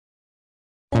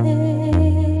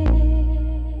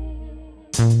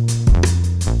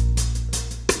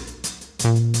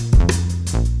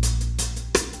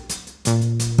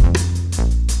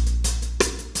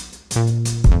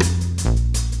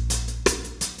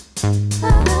I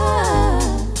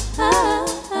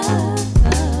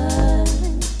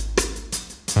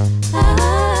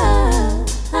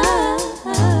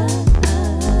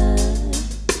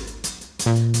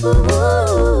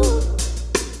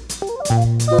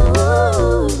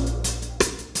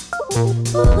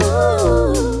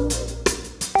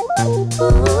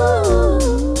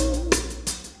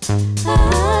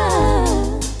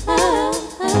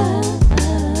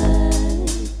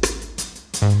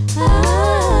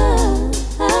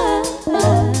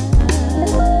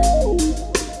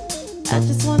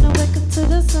just wanna wake up to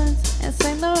the suns and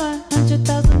Saint Laurent,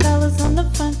 $100,000 on the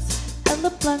fronts, hella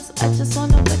blunts. I just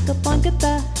wanna wake up on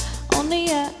guitar, on the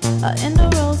yacht, or in the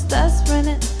rolls that's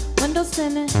rented, windows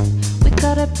tinted. We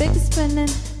got a big spinning,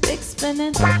 big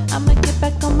spinning. I'ma get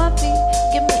back on my feet,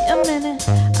 give me a minute.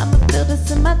 I'ma feel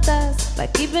this in my thighs,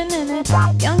 like even in it.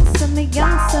 Young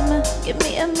summer, give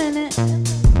me a minute.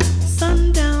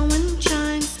 Sundown wind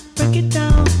chimes, break it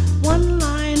down, one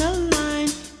line, a line.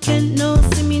 Can't no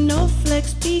see me, no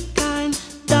flex, be kind.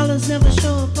 Dollars never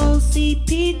show up on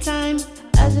CP time.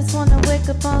 I just wanna wake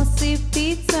up on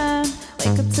CP time.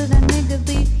 Wake up to that nigga,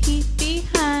 leave heat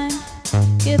behind.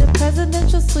 Get a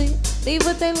presidential suite, leave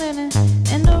what they linen.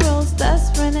 In the rolls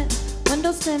that's rented,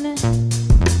 windows tinted.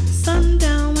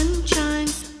 Sundown wind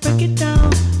chimes, break it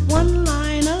down, one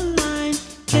line, a line.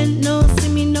 Can't no see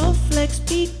me, no flex,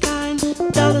 be kind.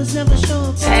 Dollars never show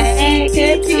up. Hey,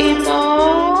 good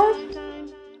people.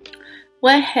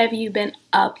 What have you been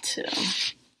up to?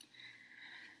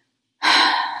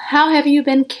 How have you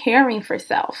been caring for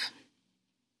self?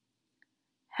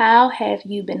 How have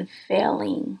you been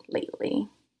failing lately?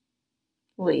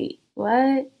 Wait,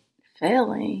 what?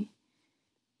 Failing?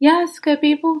 Yes, good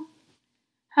people.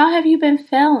 How have you been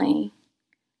failing?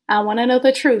 I want to know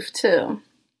the truth too.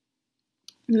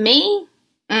 Me?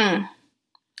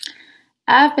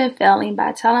 I've been failing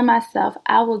by telling myself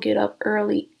I will get up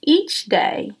early each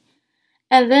day,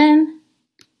 and then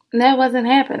that wasn't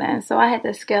happening. So I had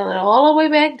to scale it all the way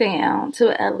back down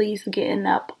to at least getting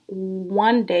up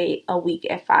one day a week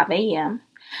at 5 a.m.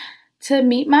 to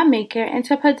meet my maker and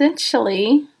to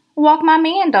potentially walk my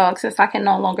man dog, since I can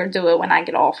no longer do it when I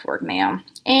get off work now.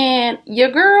 And your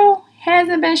girl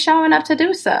hasn't been showing up to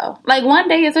do so. Like, one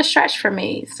day is a stretch for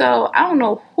me. So I don't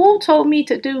know who told me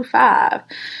to do 5.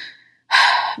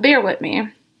 Bear with me.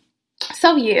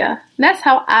 So yeah, that's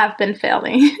how I've been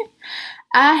failing.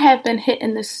 I have been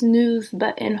hitting the snooze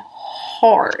button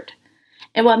hard.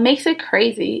 And what makes it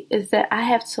crazy is that I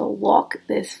have to walk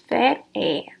this fat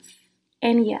ass.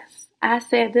 And yes, I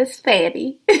said this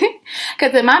fatty.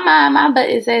 Because in my mind, my butt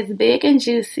is as big and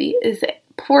juicy as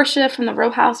Portia from the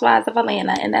Real Housewives of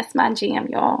Atlanta. And that's my jam,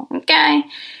 y'all. Okay?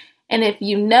 And if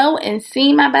you know and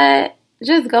see my butt,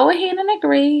 just go ahead and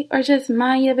agree, or just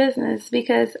mind your business,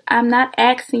 because I'm not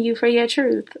asking you for your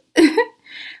truth.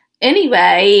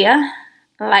 Anyway,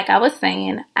 like I was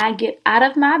saying, I get out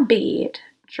of my bed,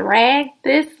 drag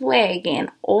this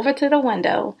wagon over to the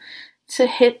window to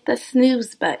hit the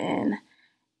snooze button,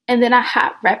 and then I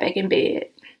hop right back in bed.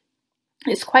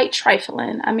 It's quite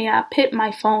trifling. I mean, I put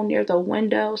my phone near the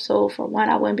window, so for one,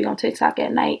 I wouldn't be on TikTok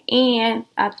at night, and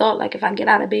I thought, like, if I get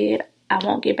out of bed, I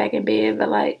won't get back in bed, but,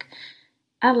 like,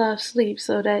 I love sleep,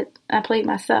 so that I played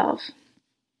myself.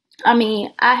 I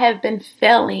mean, I have been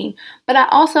failing, but I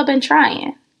also been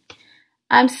trying.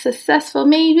 I'm successful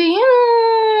maybe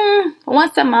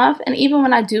once a month, and even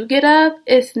when I do get up,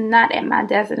 it's not at my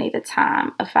designated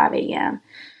time of 5 a.m.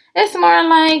 It's more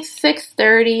like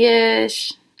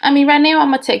 6:30-ish. I mean, right now, I'm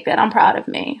going to take that. I'm proud of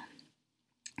me.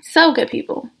 So, good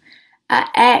people, I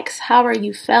ask, how are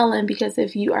you failing? Because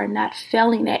if you are not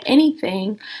failing at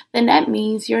anything, then that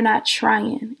means you're not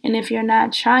trying. And if you're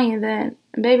not trying, then,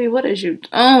 baby, what is you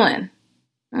doing?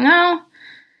 No,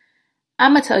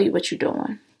 I'm going to tell you what you're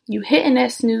doing. You hitting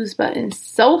that snooze button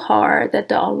so hard that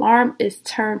the alarm is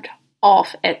turned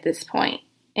off at this point.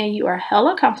 And you are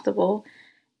hella comfortable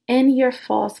in your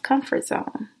false comfort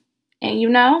zone. And you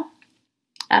know,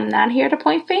 I'm not here to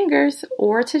point fingers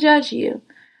or to judge you,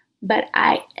 but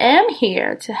I am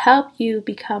here to help you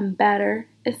become better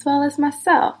as well as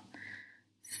myself.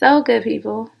 So good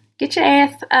people, get your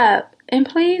ass up and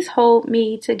please hold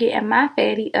me to getting my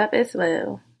fatty up as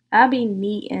well. I'll be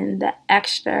needing the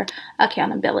extra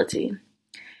accountability.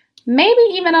 Maybe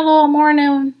even a little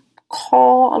morning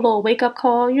call, a little wake up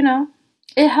call, you know,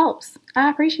 it helps. I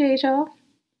appreciate y'all.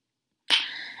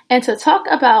 And to talk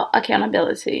about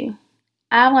accountability,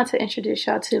 I want to introduce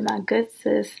y'all to my good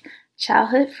sis,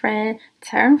 childhood friend,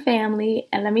 turned family,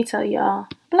 and let me tell y'all,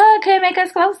 blood could make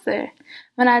us closer.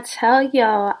 When I tell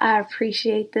y'all I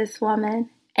appreciate this woman,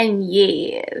 and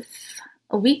yes,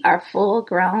 We are full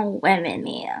grown women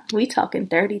now. We talking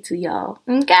 32, y'all.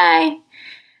 Okay?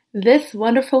 This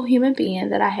wonderful human being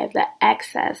that I have the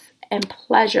access and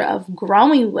pleasure of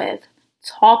growing with,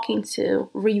 talking to,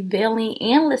 revealing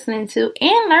and listening to,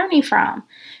 and learning from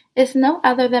is no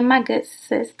other than my good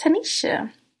sis,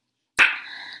 Tanisha.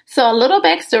 So a little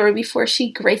backstory before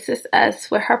she graces us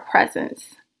with her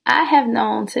presence. I have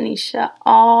known Tanisha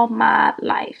all my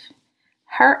life.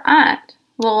 Her aunt,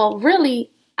 well, really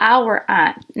our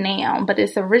aunt now, but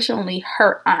it's originally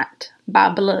her aunt by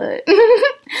blood.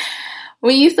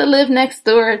 We used to live next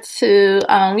door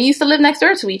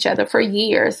to each other for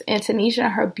years, and Tanisha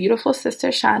and her beautiful sister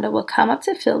Shonda would come up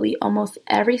to Philly almost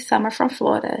every summer from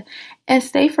Florida and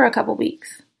stay for a couple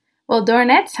weeks. Well, during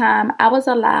that time, I was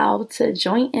allowed to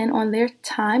join in on their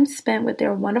time spent with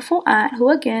their wonderful aunt, who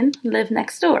again lived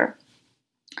next door.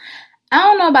 I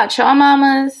don't know about y'all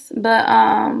mamas, but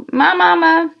my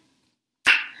mama,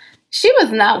 she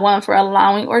was not one for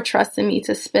allowing or trusting me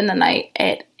to spend the night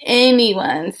at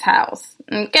anyone's house,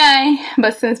 okay?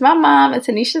 But since my mom and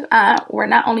Tanisha's aunt were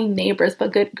not only neighbors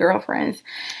but good girlfriends,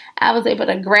 I was able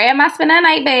to grab my spend the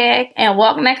night bag and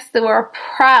walk next door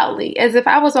proudly as if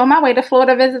I was on my way to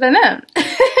Florida visiting them.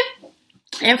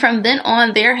 And from then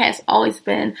on, there has always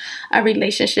been a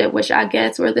relationship, which I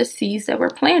guess were the seeds that were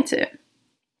planted.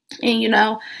 And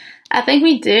I think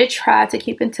we did try to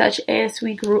keep in touch as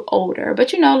we grew older.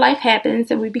 But life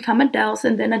happens and we become adults,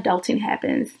 and then adulting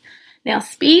happens. Now,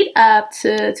 speed up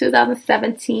to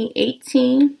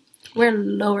 2017-18, we're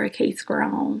lowercase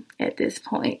grown at this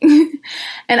point.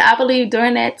 And I believe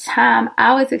during that time,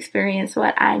 I was experiencing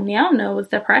what I now know is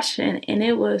depression. And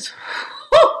it was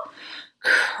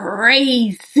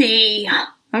crazy.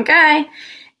 Okay?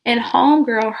 And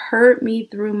homegirl heard me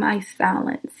through my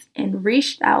silence and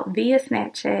reached out via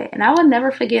Snapchat. And I will never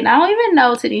forget. And I don't even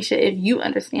know, Tanisha, if you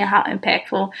understand how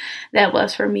impactful that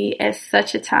was for me at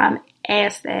such a time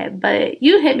as that. But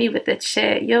you hit me with the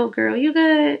chat. Yo, girl, you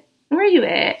good? Where you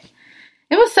at?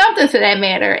 It was something to that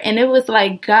matter. And it was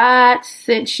like God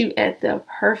sent you at the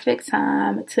perfect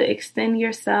time to extend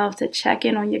yourself, to check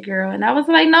in on your girl. And I was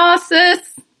like, no,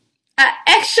 sis, I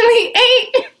actually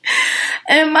ain't.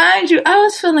 And mind you, I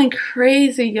was feeling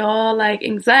crazy, y'all. Like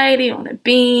anxiety on a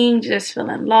beam, just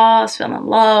feeling lost, feeling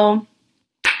low.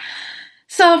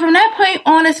 So from that point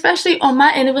on, especially on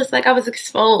my end, it was like I was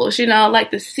exposed,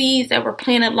 like the seeds that were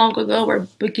planted long ago were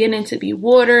beginning to be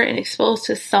watered and exposed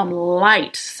to some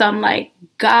light, some like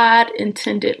God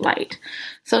intended light.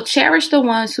 So cherish the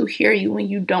ones who hear you when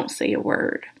you don't say a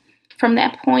word. From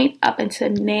that point up until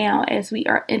now, as we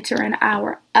are entering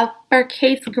our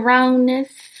uppercase grownness,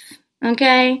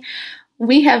 okay,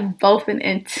 we have both been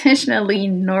intentionally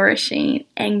nourishing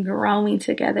and growing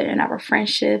together in our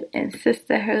friendship and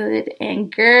sisterhood.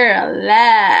 And girl,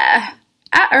 I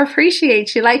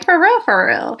appreciate you, like for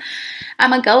real. I'm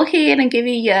going to go ahead and give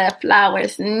you your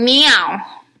flowers now,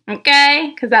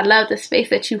 okay? Because I love the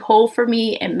space that you hold for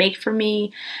me and make for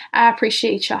me. I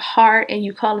appreciate your heart and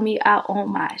you calling me out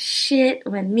on my shit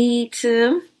when need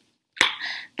to.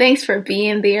 Thanks for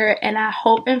being there, and I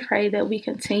hope and pray that we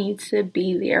continue to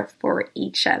be there for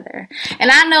each other. And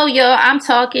I know, y'all, I'm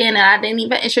talking, and I didn't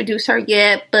even introduce her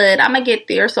yet, but I'm going to get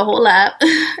there, so hold up.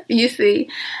 You see,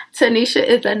 Tanisha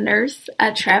is a nurse,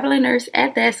 a traveling nurse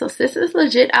at that, so sis is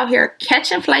legit out here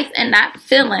catching flights and not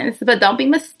feelings, but don't be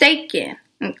mistaken,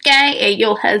 okay? And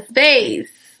your husbands,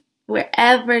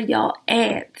 wherever y'all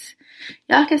at,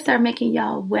 y'all can start making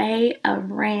y'all way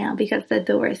around because the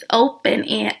door is open,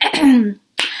 and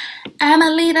I'ma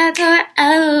leave the door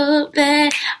open.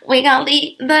 We gon'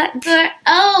 leave the door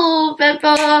open,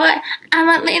 boy.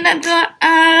 I'ma leave the door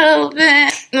open.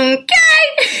 Okay.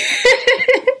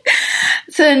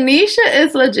 Tanisha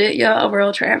is legit, y'all, a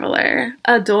world traveler,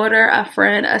 a daughter, a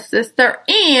friend, a sister,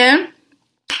 and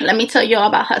let me tell y'all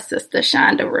about her sister,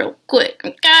 Shonda, real quick,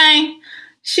 okay?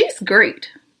 She's great,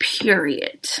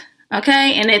 period.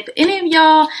 Okay, and if any of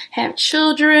y'all have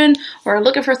children or are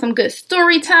looking for some good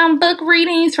story time book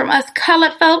readings from us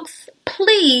colored folks,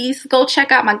 please go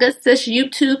check out my good sis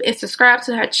YouTube and subscribe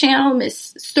to her channel,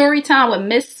 Miss Storytime with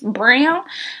Miss Brown.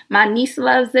 My niece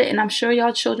loves it, and I'm sure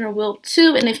y'all children will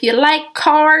too. And if you like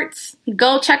cards,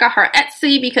 go check out her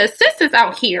Etsy because sis is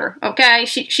out here, okay?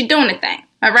 She doing a thing,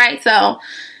 all right? So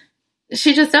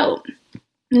she just dope.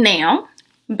 Now,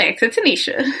 back to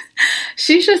Tanisha.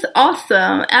 She's just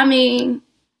awesome. I mean,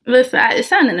 listen,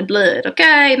 it's not in the blood,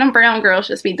 okay? Them brown girls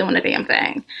just be doing the damn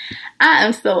thing. I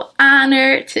am so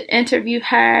honored to interview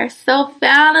her. So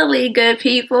finally, good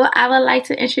people, I would like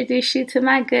to introduce you to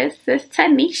my good sis,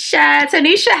 Tanisha.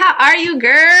 Tanisha, how are you,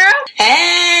 girl?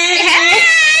 Hey! Hey!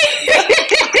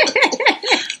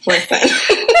 Listen.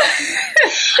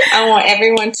 I want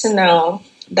everyone to know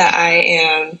that I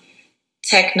am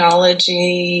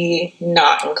technology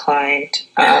not inclined.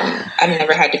 I've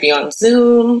never had to be on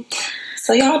Zoom.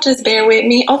 So y'all just bear with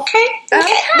me, okay?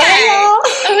 Okay. y'all.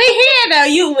 We here though.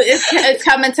 It's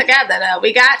coming together though.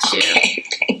 We got you. Okay,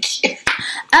 thank you.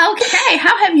 Okay.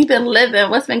 How have you been living?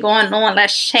 What's been going on?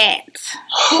 Let's chat.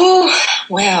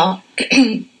 Well,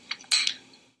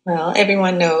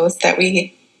 everyone knows that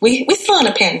we still in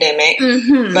a pandemic,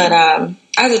 but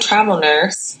as a travel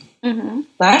nurse,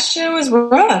 last year was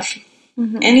rough,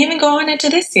 and even going into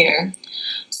this year.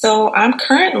 So I'm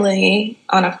currently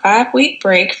on a 5-week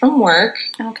break from work.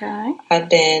 Okay. I've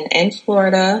been in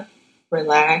Florida,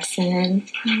 relaxing,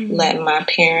 letting my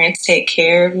parents take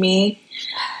care of me,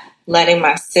 letting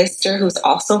my sister, who's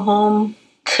also home,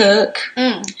 cook.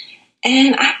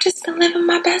 And I've just been living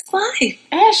my best life.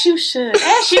 As you should.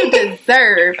 As you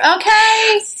deserve.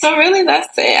 Okay? So really,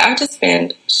 that's it. I've just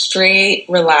been straight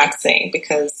relaxing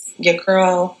because your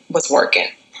girl was working.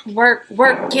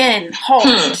 Working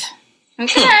hard.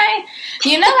 Okay.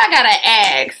 You know, I gotta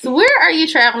ask, where are you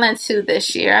traveling to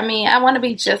this year? I mean, I want to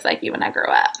be just like you when I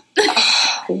grow up.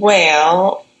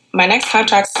 Well, my next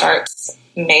contract starts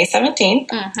May 17th.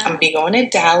 I'm going to be going to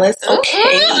Dallas.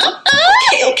 Okay.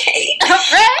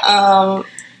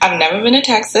 I've never been to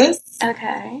Texas.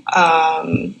 Okay.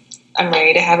 I'm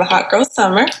ready to have a hot girl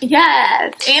summer.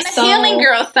 Yes. And a healing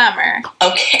girl summer.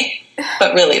 Okay.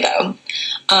 But really, though.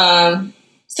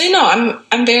 So,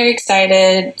 I'm very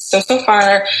excited. So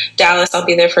far, Dallas, I'll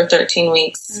be there for 13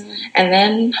 weeks. And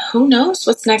then who knows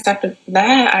what's next after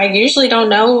that? I usually don't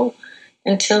know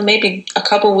until maybe a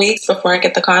couple weeks before I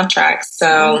get the contract.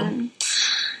 So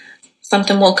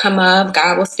something will come up.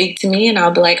 God will speak to me and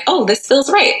I'll be like, oh, this feels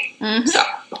right. So.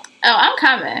 Oh, I'm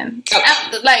coming.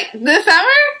 Like this summer?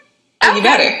 You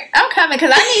better. I'm coming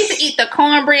because I need to eat the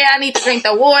cornbread. I need to drink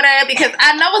the water because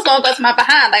I know it's going to go to my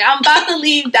behind. Like, I'm about to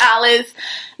leave Dallas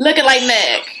looking like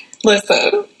Meg.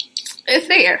 Listen. It's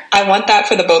there. I want that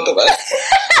for the both of us.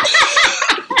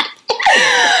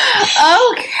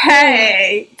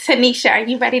 Okay. Tanisha, are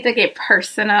you ready to get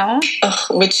personal?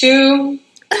 With you,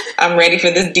 I'm ready for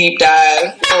this deep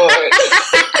dive. Lord.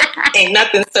 Ain't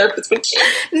nothing surface with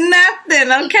you.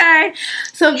 Nothing, okay?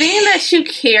 So being that you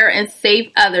care and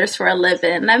save others for a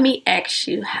living, let me ask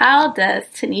you, how does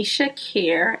Tanisha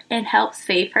care and help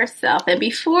save herself? And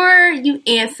before you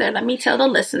answer, let me tell the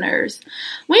listeners,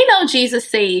 we know Jesus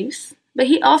saves, but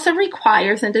he also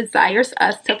requires and desires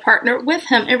us to partner with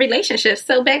him in relationships.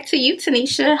 So back to you,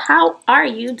 Tanisha, how are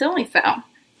you doing so?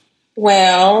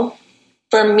 Well,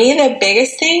 for me, the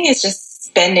biggest thing is just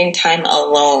spending time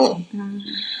alone.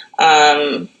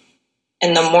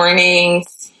 In the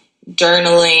mornings,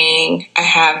 journaling. I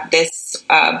have this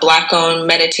Black-owned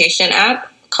meditation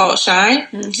app called Shine.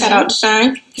 Shout out to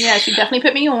Shine. Yeah, she definitely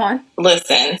put me on.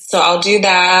 Listen, so I'll do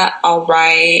that. I'll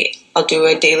write. I'll do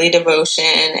a daily devotion,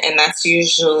 and that's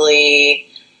usually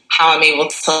how I'm able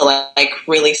to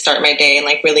really start my day and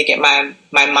really get my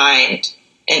mind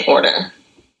in order.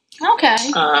 Okay.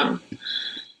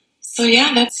 So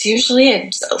yeah, that's usually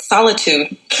it.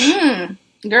 Solitude.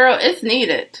 Girl, it's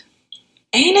needed.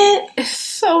 Ain't it? It's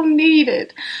so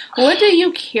needed. What do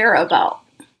you care about?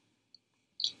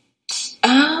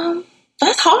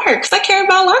 That's hard because I care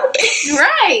about a lot of things.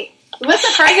 Right. What's the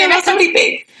first I care about so many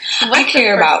things. I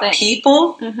care about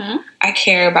people. I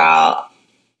care about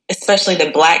especially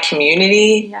the Black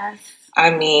community. Yes.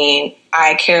 I mean,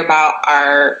 I care about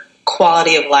our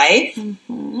quality of life.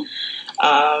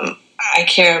 I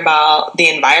care about the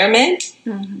environment.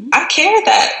 I care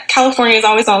that California is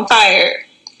always on fire.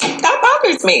 That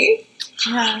bothers me.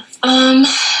 Yes.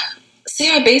 So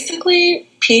yeah, basically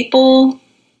people,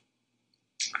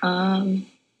 the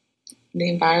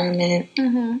environment.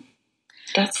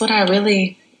 That's what I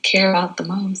really care about the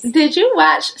most. Did you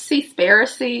watch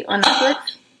Seaspiracy on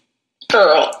Netflix?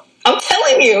 Girl, I'm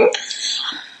telling you.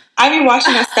 I be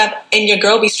watching that stuff and your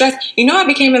girl be stressed. You know, I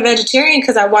became a vegetarian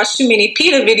because I watched too many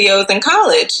PETA videos in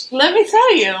college. Let me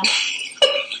tell you.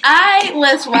 I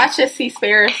was watching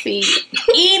Seaspiracy,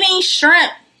 eating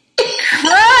shrimp,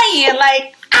 crying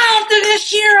like, after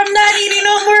this year, I'm not eating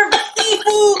no more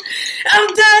seafood. I'm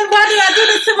done. Why did I do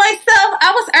this to myself?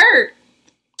 I was hurt.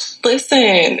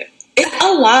 Listen, it's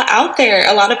a lot out there,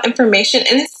 a lot of information,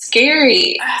 and it's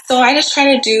scary. So I just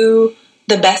try to do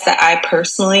the best that I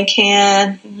personally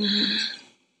can.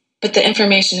 But the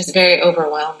information is very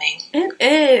overwhelming. It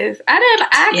is.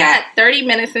 I got 30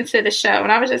 minutes into the show,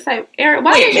 and I was just like, Eric,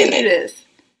 why did you do this?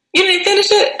 You didn't finish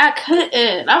it? I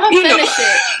couldn't. I'm going to finish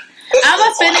it. I'm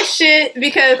going to finish it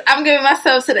because I'm giving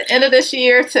myself to the end of this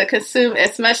year to consume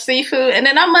as much seafood. And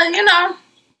then I'm going to,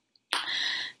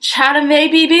 try to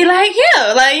maybe be like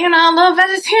you, like, you know, a little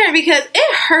vegetarian, because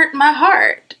it hurt my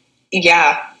heart.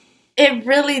 Yeah. It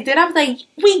really did. I was like,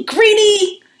 we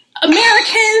greedy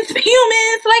Americans,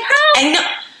 humans, like how? I know.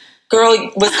 Girl,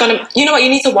 you know what, you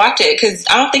need to watch it, because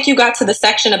I don't think you got to the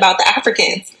section about the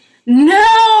Africans.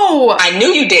 No! I knew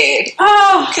you did.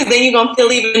 Oh! Because then you're going to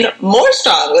feel even more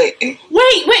strongly. Wait.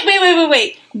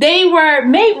 They were,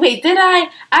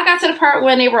 I got to the part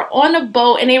when they were on a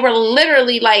boat and they were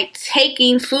literally like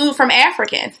taking food from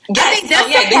Africans. Yes. I think that's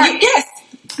the part. Yes.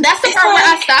 That's the part where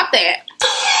I stopped at.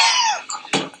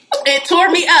 It tore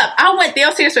me up. I went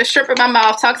downstairs with shrimp in my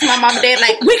mouth, talking to my mom and dad,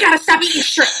 like, we gotta stop eating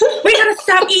shrimp. We gotta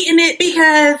stop eating it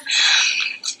because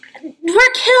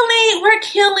we're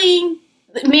killing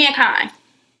mankind.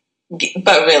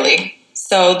 But really,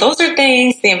 so those are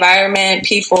things, the environment,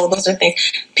 people, those are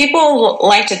things. People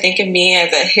like to think of me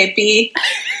as a hippie,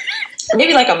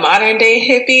 maybe like a modern day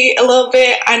hippie a little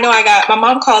bit. I know my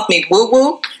mom calls me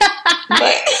woo-woo,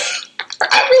 but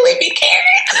I really be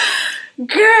caring.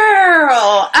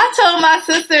 Girl, I told my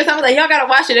sisters, I was like, y'all gotta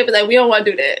watch it. They be like, we don't want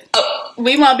to do that. Oh.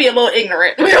 We want to be a little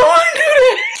ignorant. We don't want to do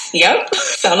that. Yep,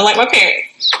 sounding like my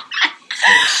parents.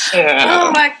 Yeah.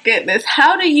 Oh my goodness.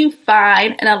 How do you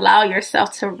find and allow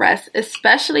yourself to rest,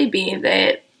 especially being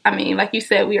that, I mean, like you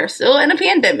said, we are still in a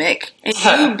pandemic, and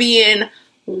you being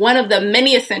one of the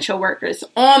many essential workers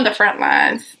on the front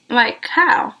lines, like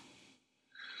how?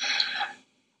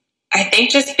 I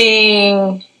think just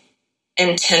being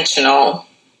intentional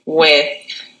with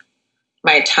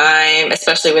my time,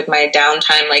 especially with my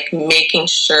downtime, like making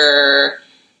sure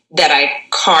that I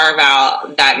carve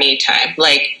out that me time,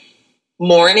 like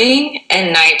morning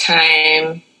and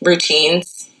nighttime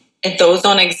routines. If those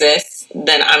don't exist,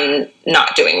 then I'm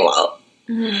not doing well.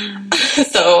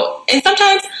 So, and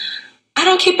sometimes I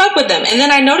don't keep up with them. And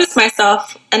then I notice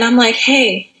myself and I'm like,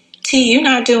 hey, T, you're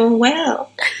not doing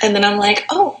well. And then I'm like,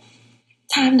 oh,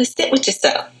 time to sit with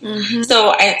yourself.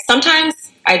 So sometimes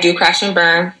I do crash and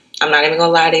burn. I'm not even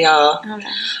gonna lie to y'all.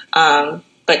 Okay.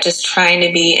 But just trying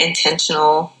to be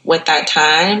intentional with that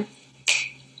time,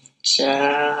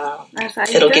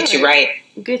 it'll get you right.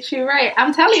 Get you right.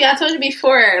 I'm telling you, I told you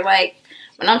before, like,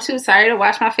 when I'm too tired to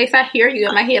wash my face, I hear you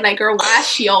in my head, like, girl,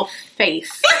 wash your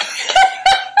face.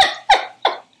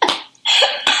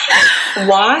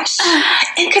 Wash.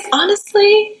 And because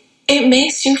honestly, it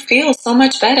makes you feel so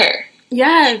much better.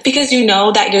 Yes. Because you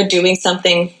know that you're doing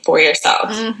something for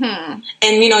yourself. And,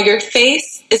 you know, your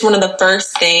face is one of the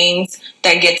first things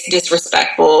that gets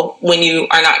disrespectful when you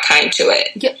are not kind to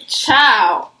it.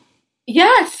 Child.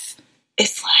 Yes.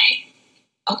 It's like,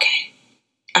 okay,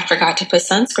 I forgot to put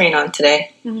sunscreen on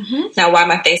today. Now why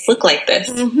my face look like this?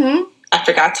 I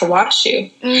forgot to wash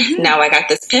you. Now I got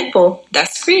this pimple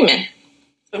that's screaming.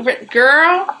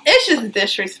 Girl, it's just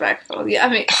disrespectful. Yeah, I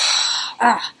mean...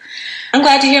 I'm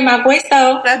glad to hear my voice,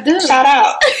 though. I do. Shout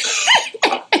out.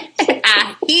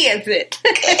 I hears it.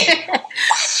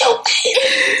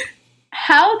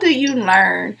 How do you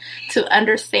learn to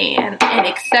understand and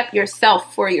accept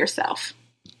yourself for yourself?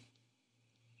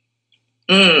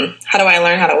 How do I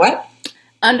learn how to what?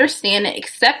 Understand and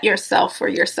accept yourself for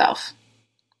yourself.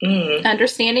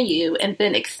 Understanding you and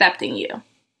then accepting you.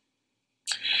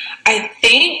 I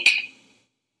think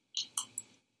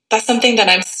that's something that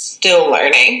I'm still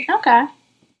learning. Okay.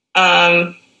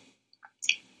 I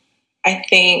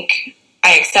think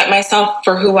I accept myself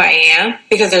for who I am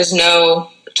because there's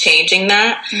no changing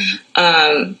that.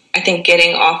 I think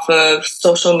getting off of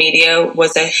social media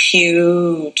was a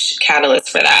huge catalyst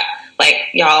for that. Like,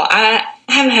 y'all, I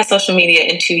haven't had social media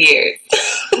in 2 years.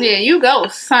 Yeah, you go,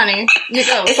 honey. You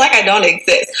go. It's like I don't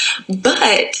exist.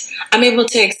 But I'm able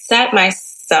to accept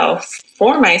myself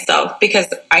for myself because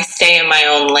I stay in my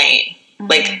own lane.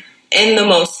 Like, in the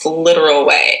most literal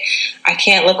way. I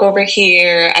can't look over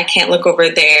here. I can't look over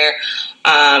there.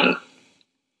 I'm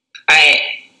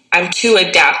too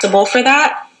adaptable for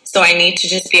that. So I need to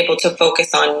just be able to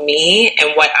focus on me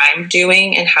and what I'm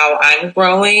doing and how I'm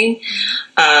growing.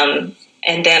 And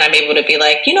then I'm able to be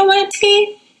like, you know what,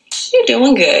 T? You're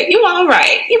doing good. You all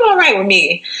right. You all right with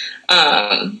me.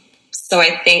 So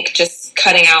I think just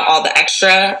cutting out all the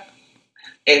extra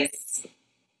is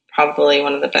probably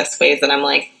one of the best ways that I'm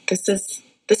like, this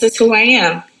is who I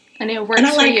am. And it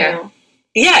works for you. Her.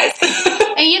 Yes.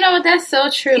 And you know what? That's so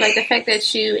true. Like, the fact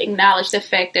that you acknowledge the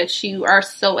fact that you are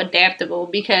so adaptable,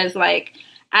 because, like,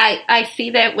 I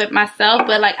see that with myself,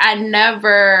 but, like, I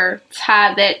never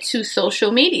tied that to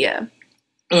social media.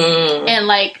 And,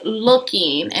 like,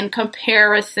 looking and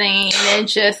comparison and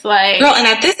just, like... Girl, and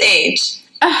at this age,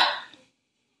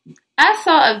 I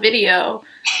saw a video.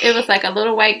 It was like a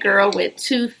little white girl with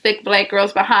two thick black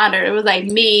girls behind her. It was like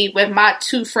me with my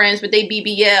two friends with their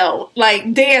BBL,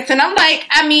 like dancing. I'm like,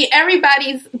 I mean,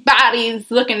 everybody's body's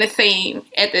looking the same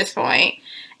at this point.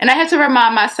 And I had to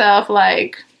remind myself,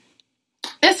 like,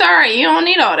 it's all right. You don't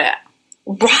need all that.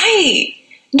 Right.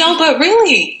 No, but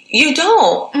really, you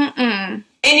don't. Mm-mm.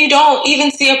 And you don't even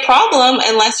see a problem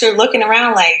unless you're looking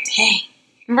around like, dang.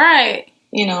 Right.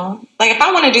 You know, like if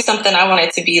I want to do something, I want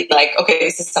it to be like, okay,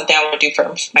 this is something I want to do for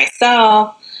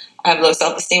myself. I have low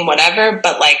self-esteem, whatever,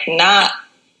 but like not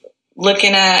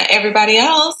looking at everybody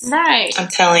else. Right. I'm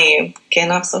telling you,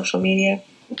 getting off social media.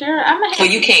 Girl, I'm a Well,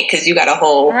 you can't because you got a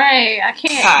whole right. I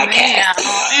can't podcast.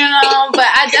 Man, but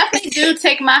I definitely do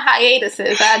take my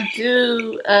hiatuses. I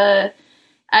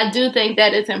do think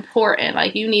that it's important.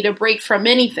 Like you need a break from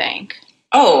anything.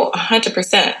 Oh,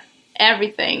 100%.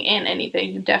 Everything and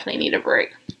anything, you definitely need a break.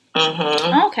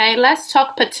 Mm-hmm. Okay, let's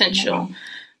talk potential.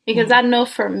 Because I know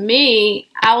for me,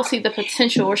 I will see the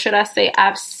potential, or should I say,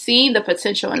 I've seen the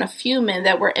potential in a few men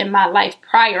that were in my life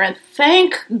prior, and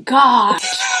thank God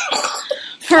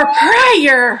for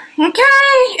prior,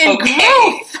 okay? And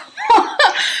growth.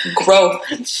 Growth.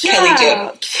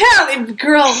 Kelly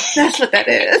growth. That's what that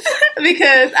is.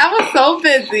 Because I was so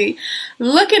busy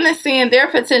looking and seeing their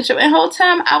potential. And the whole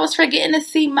time I was forgetting to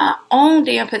see my own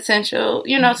damn potential,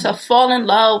 you know, to fall in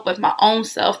love with my own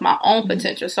self, my own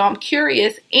potential. So I'm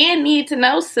curious and need to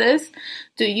know, sis,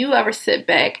 do you ever sit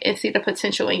back and see the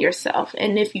potential in yourself?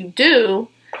 And if you do,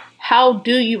 how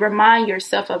do you remind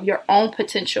yourself of your own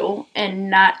potential and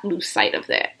not lose sight of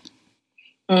that?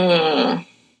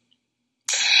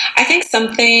 I think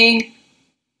something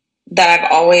that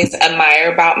I've always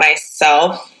admired about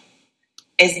myself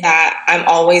is that I'm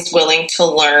always willing to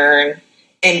learn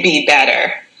and be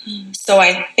better. So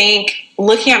I think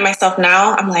looking at myself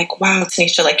now, I'm like, wow,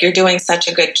 Tanisha, like you're doing such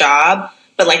a good job,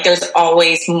 but like there's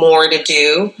always more to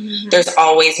do. There's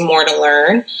always more to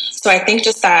learn. So I think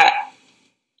just that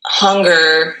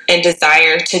hunger and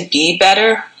desire to be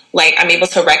better, like I'm able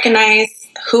to recognize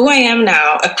who I am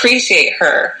now, appreciate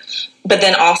her, but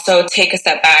then also take a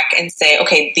step back and say,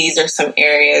 okay, these are some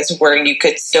areas where you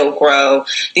could still grow.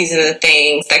 These are the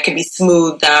things that could be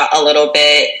smoothed out a little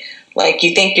bit. Like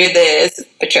you think you're this,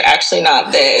 but you're actually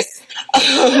not this.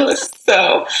 I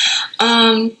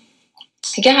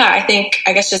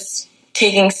guess just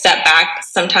taking a step back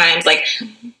sometimes, like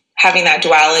having that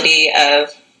duality of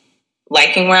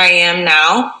liking where I am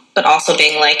now, but also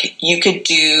being like, you could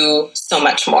do so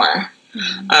much more.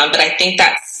 But I think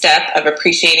that step of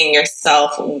appreciating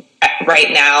yourself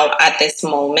right now at this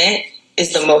moment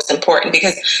is the most important,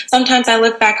 because sometimes I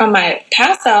look back on my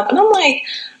past self and I'm like,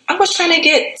 I was trying to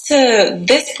get to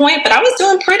this point, but I was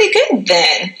doing pretty good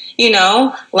then, you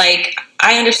know, like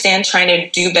I understand trying to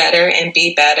do better and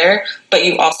be better, but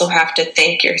you also have to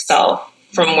thank yourself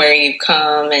from where you've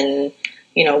come and,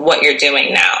 you know, what you're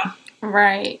doing now.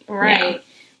 Right. Yeah.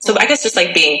 So I guess just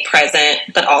like being present,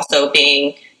 but also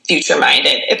being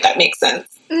future-minded, if that makes sense.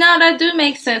 No, that do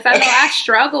make sense. I know I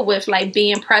struggle with like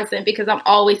being present because I'm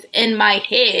always in my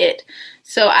head.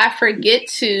 So I forget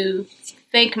to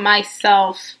thank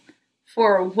myself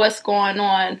for what's going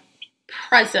on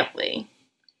presently.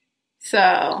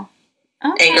 So,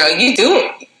 okay. Hey girl,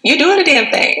 you're doing a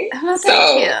damn thing. Well,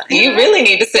 so you really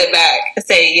need to sit back and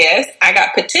say, yes, I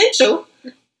got potential,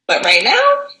 but right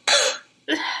now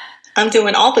I'm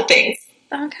doing all the things.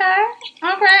 Okay,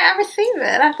 I receive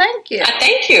it. I thank you. I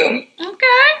thank you.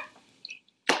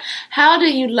 Okay. How do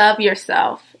you love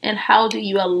yourself, and how do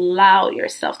you allow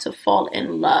yourself to fall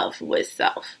in love with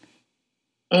self?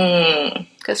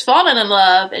 Because falling in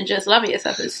love and just loving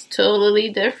yourself is totally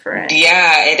different.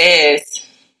 Yeah, it is.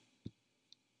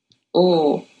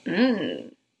 Ooh.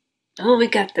 Oh, we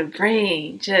got the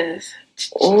brain just.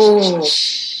 Ooh.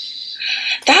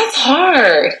 That's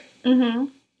hard.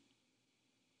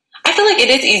 I feel like it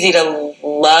is easy to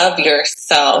love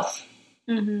yourself,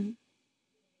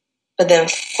 but then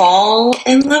fall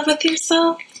in love with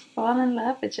yourself. Fall in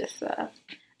love with yourself.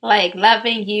 Like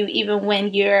loving you even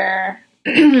when you're,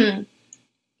 you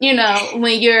know,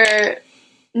 when you're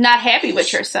not happy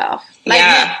with yourself.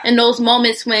 Like in those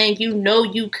moments when you know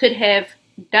you could have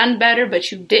done better,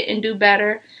 but you didn't do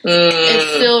better. And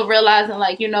still realizing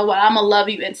like, you know what, I'm going to love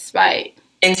you in spite.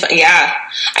 Yeah.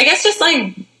 I guess just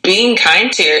like being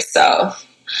kind to yourself.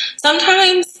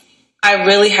 Sometimes I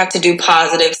really have to do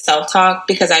positive self-talk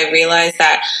because I realize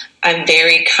that I'm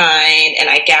very kind and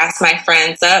I gas my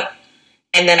friends up,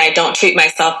 and then I don't treat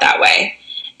myself that way.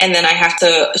 And then I have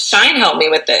to, Shine help me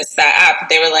with this, that app.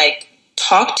 They were like,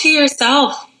 talk to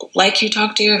yourself like you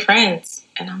talk to your friends.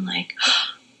 And I'm like,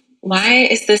 why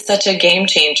is this such a game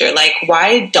changer? Like,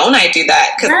 why don't I do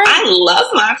that? Because I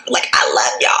love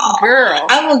y'all. Girl.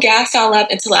 I will gas y'all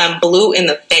up until I'm blue in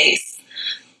the face.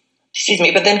 Excuse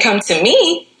me. But then come to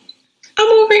me,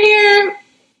 I'm over here.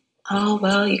 Oh,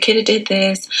 well, you could have did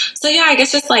this. So, yeah, I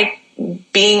guess just, like,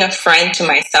 being a friend to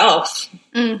myself.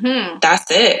 Mm-hmm. That's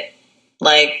it.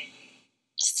 Like,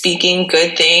 speaking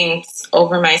good things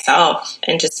over myself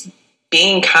and just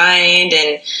being kind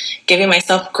and giving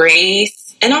myself grace.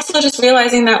 And also just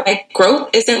realizing that, like,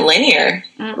 growth isn't linear.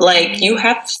 Mm-hmm. Like, you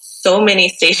have so many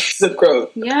stages of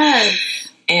growth. Yes.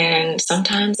 And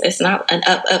sometimes it's not an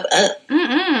up, up, up.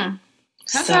 Mm-mm.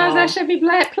 Sometimes that should be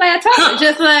platonic.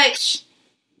 Just like...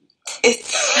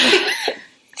 It's...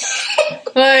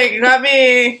 like, I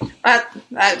mean...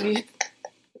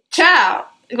 child.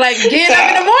 Like, getting up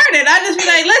in the morning, I just be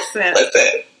like, listen.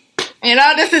 You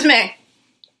know, this is me.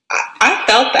 I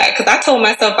felt that because I told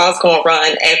myself I was going to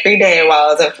run every day while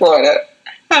I was in Florida.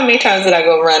 How many times did I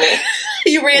go running?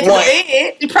 You ran to the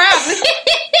bed. You probably.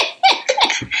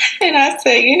 And I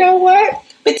said, you know what?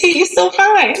 But you still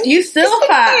fine. You still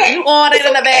fine. You ordered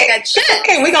in a bag of chips.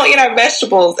 Okay, we're going to eat our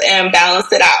vegetables and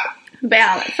balance it out.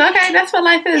 Balance. Okay, that's what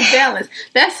life is, balance.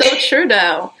 That's so true,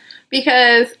 though.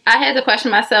 Because I had to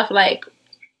question myself, like,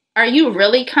 are you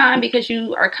really kind because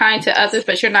you are kind to others,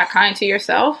 but you're not kind to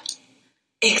yourself?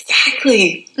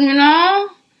 Exactly. You know?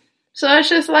 So it's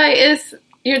just like,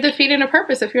 you're defeating the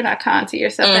purpose if you're not kind to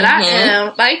yourself. Mm-hmm. And I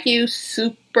am, like you,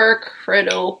 super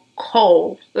critical.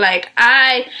 Like,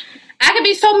 I could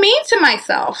be so mean to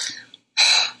myself.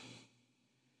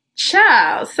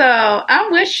 Child. So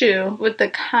I'm with you with the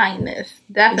kindness.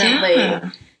 Definitely.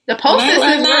 Yeah. The Post-its is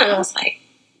real. I was like,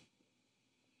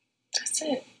 that's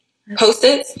it.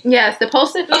 Post-its? Yes, the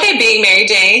Post-its. Okay, being Mary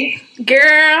Jane.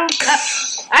 Girl.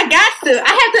 I got to.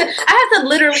 I have to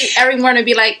literally every morning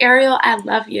be like, Ariel, I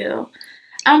love you.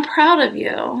 I'm proud of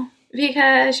you.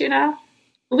 Because, you know,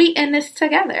 we in this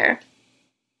together.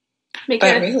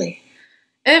 Because but really?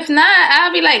 If not,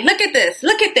 I'll be like, look at this.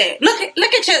 Look at that.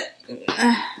 Look at your...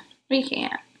 we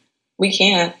can't. We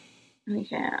can't. We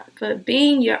can't. But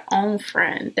being your own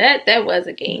friend, that was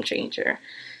a game changer.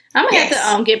 I'm going to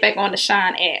have to get back on the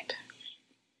Shine app.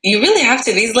 You really have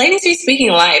to. These ladies be speaking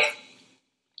life.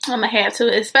 I'm going to have to,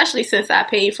 especially since I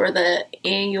paid for the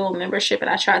annual membership and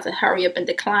I tried to hurry up and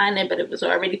decline it, but it was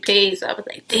already paid. So I was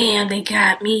like, damn, they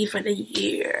got me for the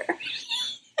year.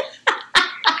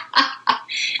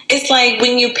 It's like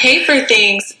when you pay for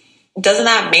things, doesn't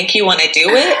that make you want to do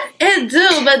it? It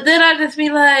do, but then I just be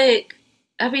like,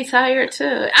 I be tired too. I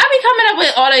be coming up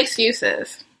with all the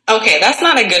excuses. Okay, that's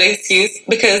not a good excuse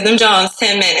because them John's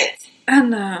 10 minutes. I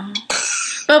know.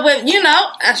 But with, you know,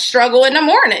 I struggle in the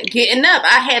morning getting up.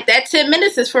 I had that 10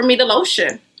 minutes is for me to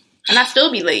lotion. And I still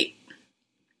be late.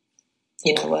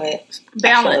 You know what?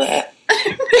 Balance.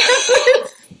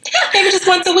 Maybe just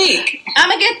once a week. I'm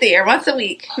going to get there once a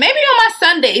week. Maybe on my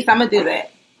Sundays I'm going to do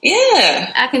that.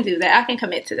 Yeah. I can do that. I can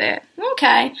commit to that.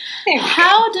 Okay.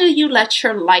 How do you let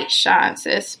your light shine,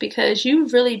 sis? Because you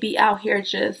really be out here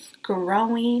just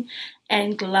growing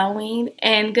and glowing.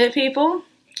 And good people,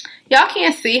 y'all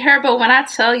can't see her, but when I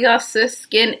tell y'all sis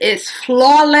skin is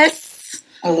flawless.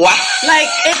 Wow. Like,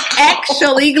 it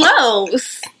actually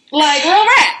glows. Like, real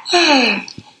rap.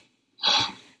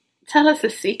 Tell us the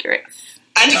secrets.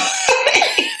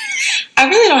 I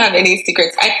really don't have any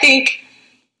secrets. I think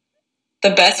the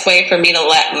best way for me to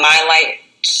let my light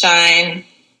shine,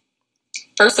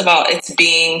 first of all, it's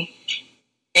being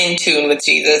in tune with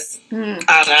Jesus. I'm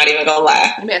not even going to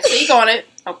lie. You better speak on it.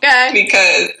 Okay.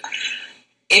 Because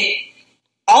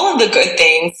all of the good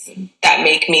things that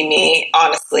make me,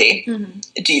 honestly,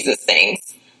 Jesus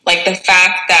things. Like the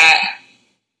fact that,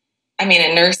 I mean,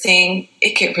 in nursing,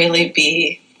 it could really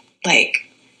be like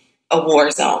a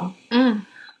war zone.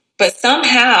 But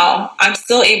somehow I'm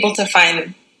still able to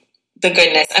find the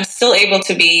goodness. I'm still able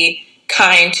to be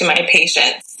kind to my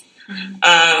patients.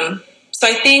 So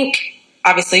I think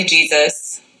obviously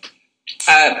Jesus,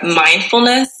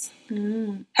 mindfulness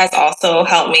has also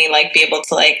helped me like be able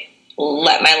to like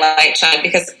let my light shine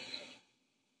because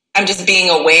I'm just being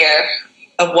aware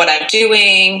of what I'm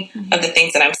doing, of the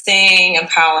things that I'm saying, of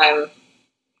how I'm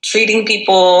treating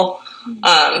people.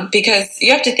 Because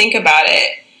you have to think about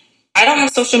it. I don't have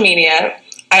social media.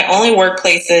 I only work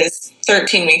places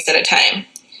 13 weeks at a time.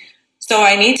 So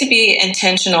I need to be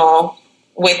intentional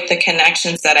with the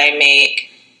connections that I make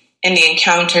and the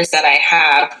encounters that I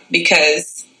have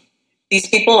because these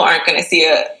people aren't going to see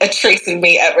a trace of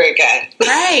me ever again.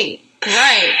 Right.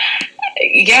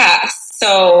 Yeah.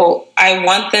 So I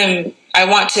want to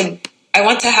I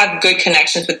want to have good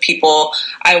connections with people.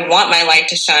 I want my light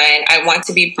to shine. I want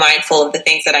to be mindful of the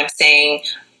things that I'm saying,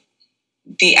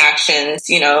 the actions,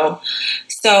 you know.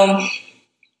 So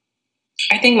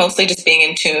I think mostly just being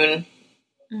in tune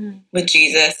with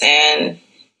Jesus and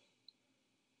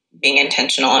being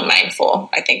intentional and mindful,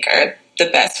 I think, are the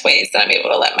best ways that I'm able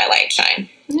to let my light shine.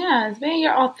 Yeah, it's being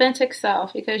your authentic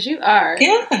self, because you are.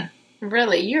 Yeah.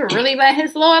 Really, you're really like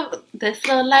his Lord. This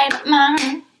little light of mine,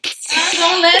 I'm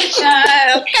gonna let it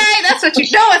shine. Okay, that's what you're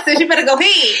doing, sis. You better go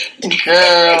ahead.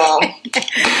 Girl.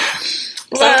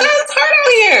 Sometimes it's hard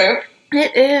out here.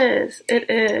 It is. It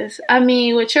is. I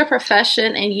mean, with your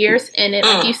profession and years in it,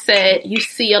 like you said, you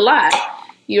see a lot.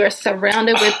 You are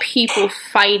surrounded with people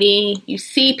fighting. You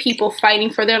see people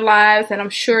fighting for their lives. And I'm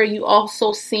sure you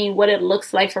also seen what it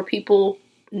looks like for people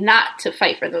not to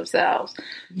fight for themselves.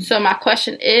 So my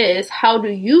question is, how do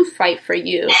you fight for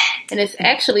you? And it's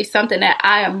actually something that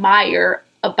I admire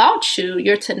about you,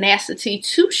 your tenacity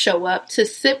to show up, to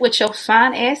sit with your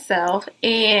fine ass self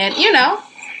and, you know,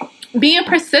 being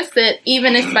persistent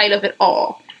even in spite of it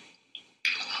all.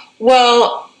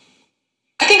 Well,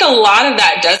 I think a lot of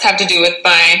that does have to do with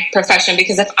my profession,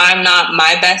 because if I'm not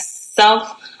my best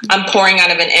self, I'm pouring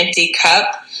out of an empty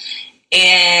cup,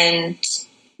 and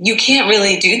you can't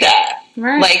really do that.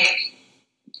 Right. Like,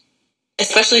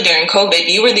 especially during COVID,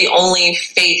 you were the only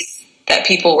face that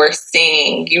people were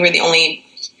seeing. You were the only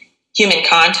human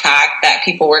contact that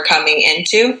people were coming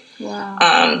into.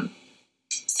 Wow.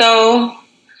 So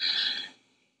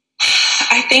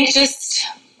I think just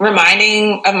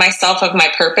reminding of myself of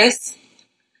my purpose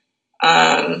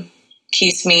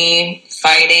keeps me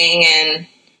fighting and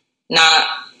not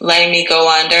letting me go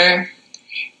under,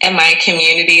 and my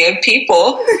community of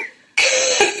people.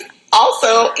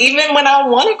 Also, even when I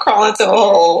want to crawl into a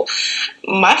hole,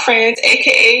 my friends,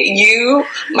 aka you,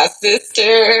 my sister,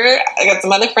 I got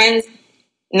some other friends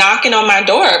knocking on my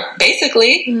door,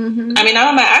 basically. Mm-hmm. I mean, not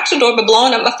on my actual door, but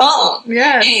blowing up my phone.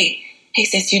 Yeah. Hey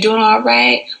sis, you doing all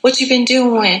right? What you been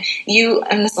doing?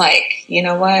 And it's like, you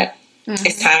know what? Mm-hmm.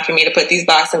 It's time for me to put these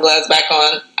boxing gloves back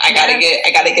on. I gotta get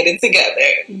it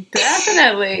together.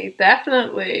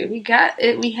 Definitely.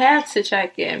 We have to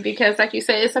check in, because like you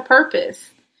said, it's a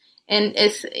purpose. And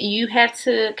you have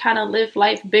to kind of live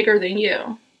life bigger than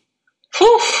you.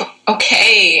 Whew.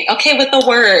 Okay, with the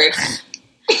word.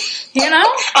 You know?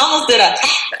 Almost did a...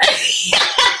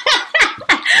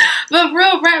 But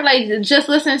real rap, like, just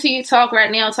listening to you talk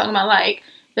right now, talking about, like,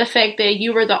 the fact that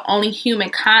you were the only human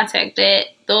contact that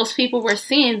those people were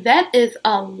seeing, that is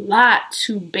a lot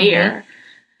to bear.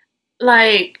 Mm-hmm.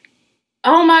 Like,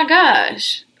 oh my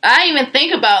gosh. I even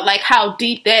think about, like, how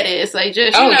deep that is. Like,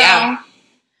 just, you know... Yeah.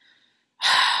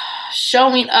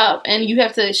 Showing up, and you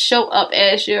have to show up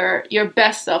as your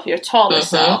best self, your taller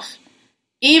self,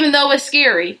 even though it's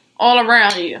scary all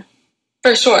around you.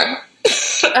 For sure.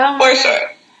 For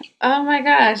sure. Oh my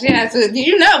gosh, yeah. So,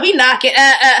 you know, we knocking.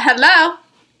 Hello,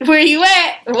 where you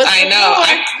at? I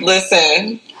know.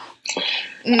 Listen,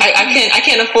 I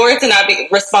can't afford to not be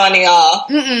responding all.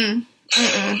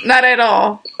 Not at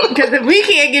all. Because if we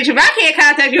can't get you, if I can't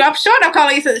contact you, I'm sure they'll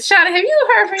call you and say, Shauna, have you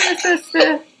heard from your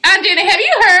sister? Jenny, have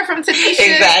you heard from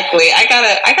Tanisha? Exactly. I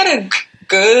got a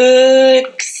good,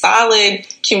 solid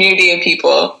community of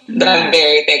people that I'm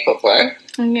very thankful for.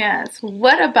 Yes.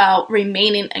 What about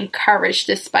remaining encouraged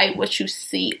despite what you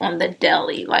see on the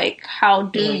daily? Like, how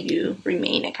do you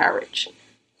remain encouraged?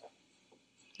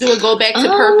 Do it go back to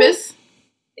purpose?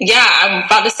 Yeah, I'm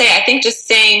about to say, I think just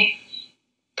staying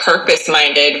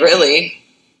purpose-minded, really.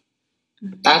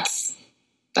 That's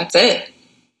it.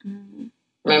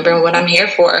 Remember what I'm here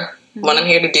for, what I'm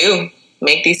here to do,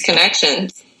 make these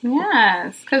connections.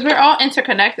 Yes, because we're all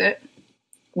interconnected.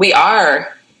 We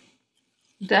are.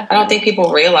 Definitely. I don't think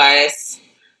people realize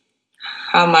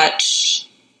how much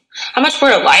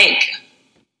we're alike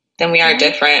than we are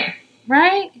different.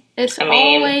 Right? It's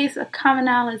always a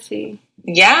commonality.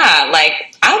 Yeah,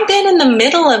 like, I've been in the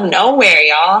middle of nowhere,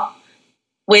 y'all,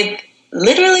 with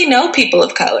literally no people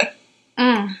of color.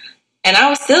 And I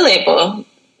was still able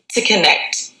to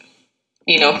connect,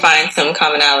 you know, find some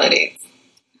commonalities.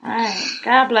 All right.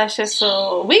 God bless your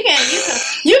soul. You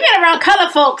get around color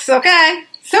folks, okay?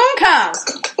 Soon come.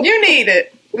 You need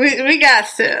it. We got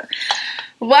to.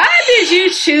 Why did you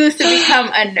choose to become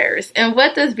a nurse? And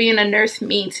what does being a nurse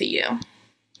mean to you?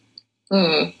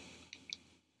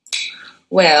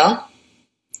 Well,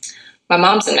 my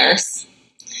mom's a nurse.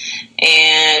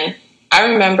 And I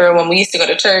remember when we used to go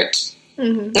to church.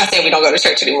 Not saying we don't go to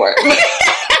church anymore.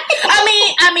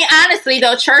 I mean, honestly,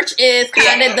 though, church is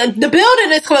kind of the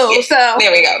building is closed. So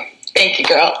there we go. Thank you,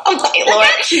 girl. I'm like, Lord.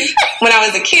 When I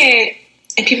was a kid,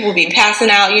 and people would be passing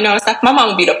out, and stuff. My mom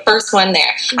would be the first one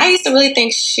there. I used to really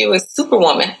think she was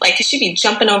Superwoman. Like, she'd be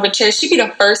jumping over chairs. She'd be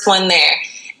the first one there.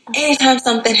 Anytime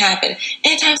something happened,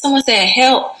 anytime someone said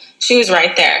help, she was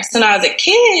right there. So now as a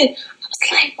kid, I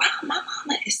was like, wow, my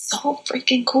mama is so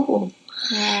freaking cool.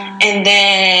 Yeah. And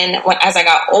then as I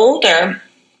got older,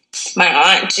 my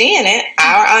Aunt Janet,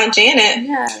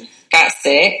 yes, got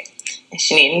sick, and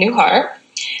she needed a new heart.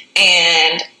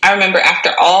 And I remember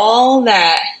after all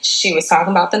that, she was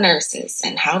talking about the nurses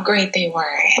and how great they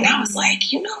were. And I was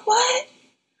like, you know what?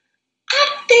 I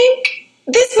think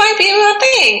this might be my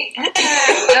thing.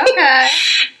 Okay.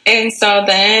 And so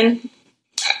then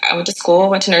I went to school,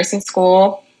 went to nursing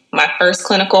school. My first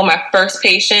clinical, my first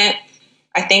patient,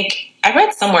 I think I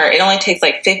read somewhere it only takes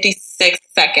like 56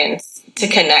 seconds to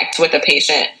connect with a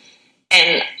patient.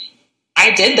 And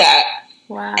I did that.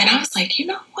 Wow. And I was like, you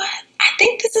know what? I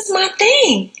think this is my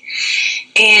thing.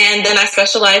 And then I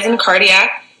specialized in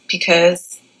cardiac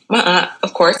because my aunt,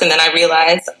 of course. And then I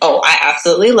realized, I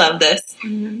absolutely love this.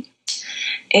 Mm-hmm.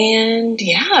 And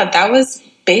yeah, that was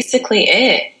basically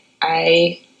it.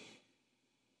 I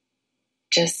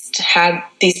just had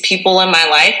these people in my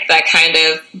life that kind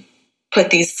of put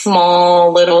these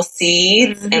small little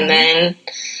seeds, mm-hmm. and then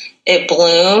it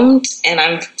bloomed, and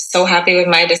I'm so happy with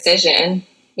my decision,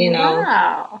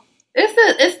 Wow.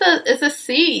 It's the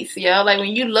seeds, yo. Like,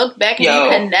 when you look back and you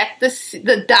connect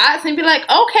the dots and be like,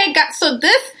 okay, so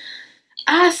this,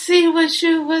 I see what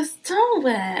you was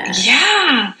doing.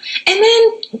 Yeah. And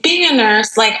then being a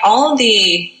nurse, like, all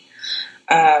the,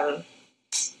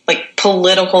 like,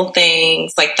 political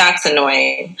things, like, that's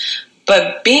annoying.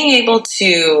 But being able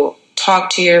to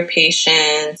talk to your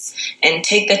patients and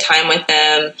take the time with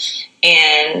them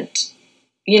and,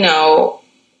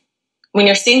 when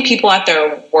you're seeing people at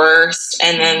their worst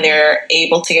and then they're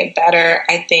able to get better,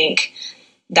 I think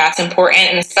that's important.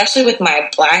 And especially with my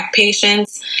Black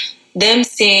patients, them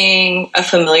seeing a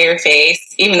familiar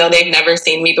face, even though they've never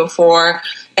seen me before,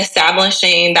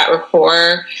 establishing that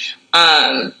rapport,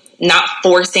 not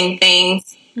forcing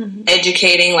things, mm-hmm.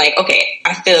 educating, like, okay,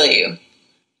 I feel you.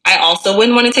 I also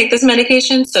wouldn't want to take this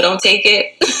medication, so don't take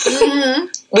it. Mm-hmm.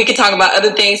 We could talk about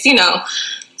other things,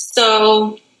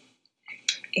 So,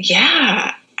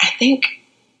 yeah, I think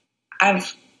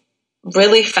I've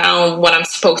really found what I'm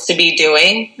supposed to be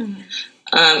doing, mm-hmm.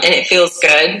 And it feels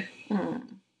good,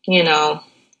 mm-hmm.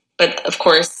 But of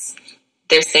course,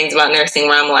 there's things about nursing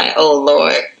where I'm like, oh,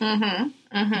 Lord.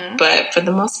 Mm-hmm. Mm-hmm. But for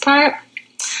the most part,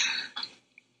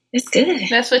 it's good.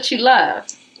 That's what you love.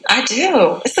 I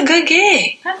do. It's a good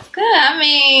gig. That's good. I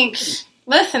mean,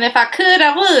 listen, if I could,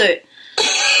 I would.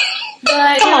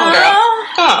 But, come on,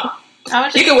 girl. Come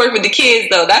on. You can work with the kids,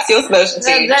 though. That's your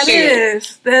specialty. That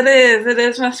is. It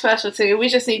is my specialty. We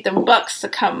just need them bucks to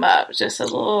come up. Just a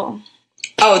little.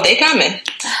 Oh, they coming.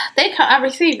 I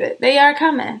receive it. They are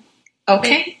coming.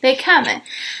 Okay. They coming.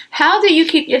 How do you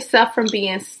keep yourself from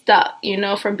being stuck,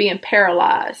 from being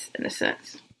paralyzed, in a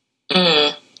sense?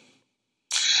 I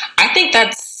think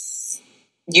that's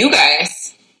you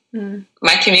guys,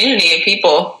 my community of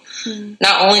people.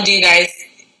 Not only do you guys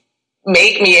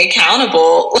make me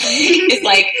accountable, it's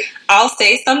like I'll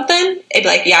say something, it'd be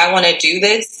like, yeah, I want to do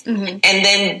this, and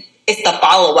then it's the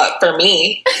follow-up for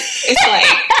me. It's like,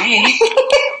 hey,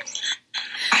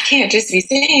 I can't just be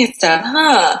saying stuff,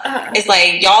 huh? It's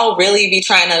like, y'all really be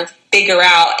trying to figure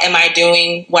out, am I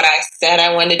doing what I said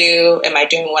I want to do? Am I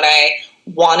doing what I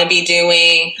want to be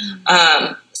doing?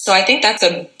 So I think that's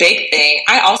a big thing.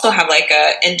 I also have like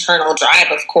a internal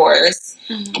drive, of course,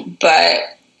 but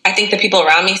I think the people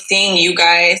around me, seeing you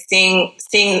guys,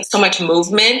 seeing so much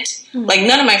movement, like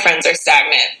none of my friends are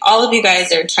stagnant. All of you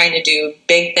guys are trying to do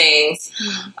big things.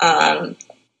 And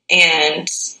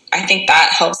I think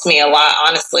that helps me a lot,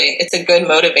 honestly. It's a good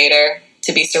motivator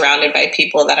to be surrounded by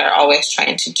people that are always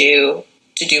trying to do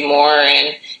more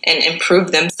and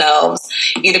improve themselves,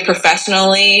 either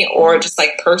professionally or just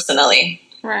like personally.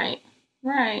 Right.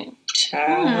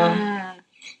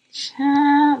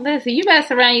 Listen, you better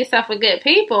surround yourself with good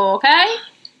people, okay?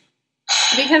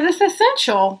 Because it's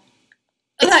essential.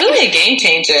 It's really a game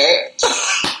changer.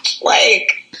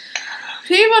 Like,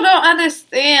 people don't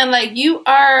understand, like, you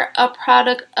are a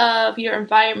product of your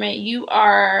environment. You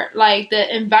are, like,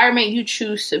 the environment you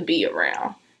choose to be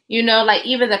around. Like,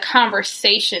 even the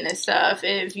conversation and stuff.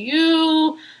 If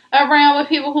you are around with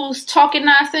people who's talking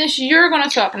nonsense, you're going to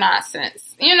talk nonsense.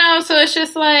 So it's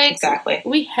just like, exactly.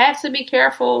 We have to be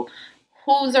careful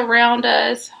who's around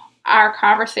us, our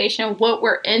conversation, what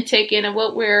we're intaking, and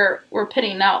what we're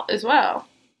putting out as well.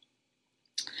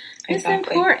 Exactly. It's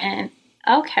important.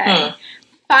 Okay.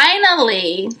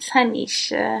 finally,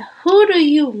 Tanisha, who do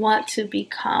you want to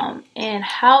become, and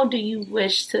how do you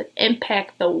wish to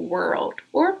impact the world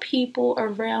or people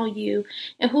around you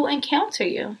and who encounter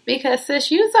you? Because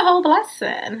sis, you's a whole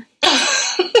blessing.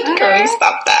 Girl,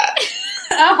 stop that.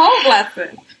 A whole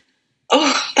blessing.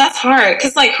 Oh, that's hard.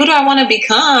 Because, like, who do I want to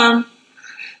become?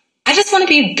 I just want to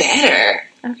be better.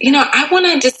 Okay. You know, I want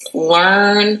to just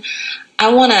learn.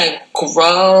 I want to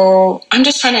grow. I'm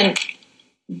just trying to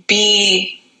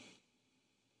be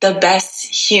the best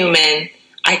human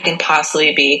I can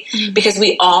possibly be. Mm-hmm. Because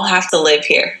we all have to live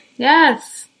here.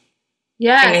 Yes.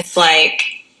 Yes. And it's like,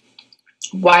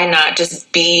 why not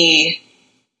just be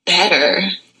better?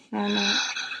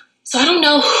 So I don't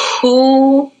know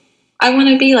who I want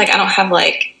to be. Like, I don't have,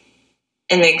 like,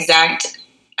 an exact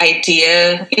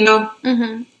idea, you know?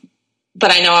 Mm-hmm.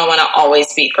 But I know I want to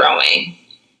always be growing.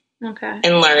 Okay.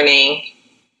 And learning.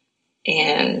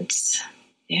 And,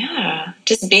 yeah,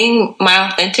 just being my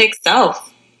authentic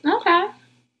self. Okay.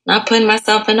 Not putting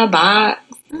myself in a box.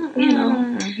 Mm-hmm. You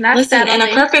know? Listen, in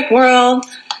a perfect world,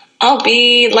 I'll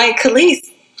be like Khalees,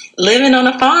 living on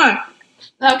a farm.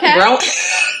 Okay.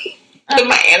 With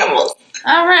my animals.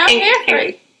 All right, I'm here for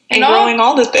you. And growing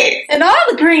all the things. And all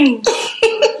the greens.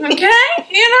 Okay?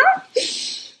 You know?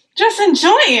 Just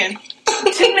enjoying.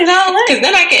 Taking it all in. Because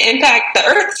then I can impact the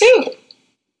earth, too.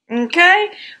 Okay?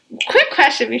 Quick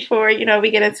question before, you know,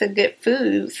 we get into good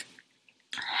foods.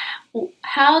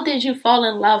 How did you fall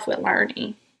in love with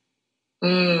learning?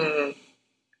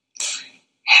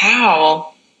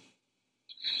 How?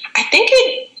 I think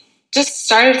it just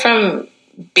started from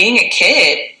being a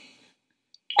kid.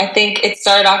 I think it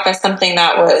started off as something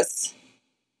that was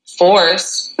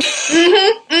forced.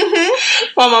 Mm-hmm, mm-hmm.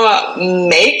 My mama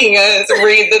making us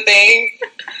read the things.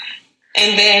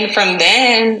 And then from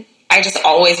then, I just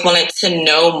always wanted to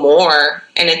know more.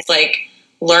 And it's like,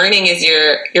 learning is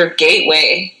your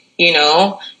gateway, you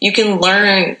know? You can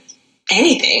learn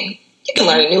anything. You can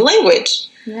learn a new language.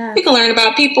 Yeah. You can learn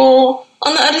about people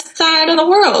on the other side of the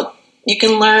world. You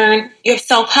can learn, you have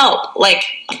self-help. Like,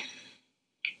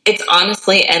 it's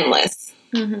honestly endless.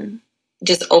 Mm-hmm.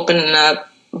 Just opening up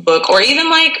a book, or even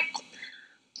like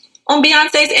on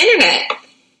Beyonce's internet,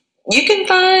 you can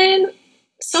find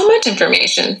so much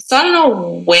information. So I don't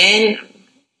know when.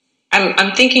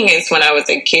 I'm thinking it's when I was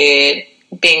a kid,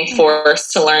 being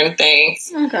forced to learn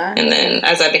things. Okay. And then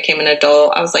as I became an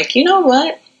adult, I was like, you know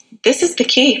what? This is the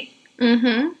key.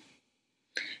 Mm-hmm.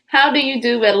 How do you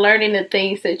do with learning the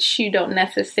things that you don't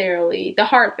necessarily, the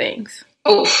hard things?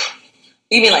 Oof.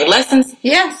 You mean like lessons?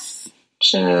 Yes.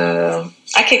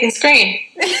 I kick and scream.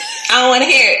 I don't want to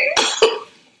hear it.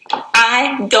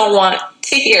 I don't want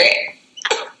to hear it.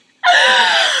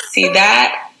 See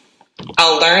that?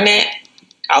 I'll learn it.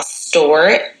 I'll store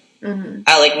it. Mm-hmm.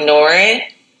 I'll ignore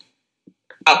it.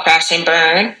 I'll crash and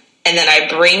burn. And then I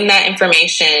bring that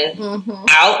information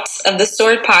out of the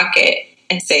stored pocket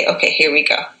and say, okay, here we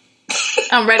go.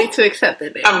 I'm ready to accept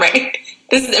it. I'm ready.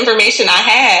 This is information I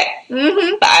had,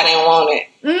 but I didn't want it.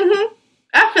 Mm-hmm.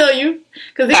 I feel you.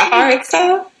 Cause that hard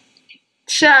stuff?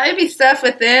 Sure, it be stuff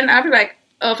within. I'll be like,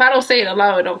 oh, if I don't say it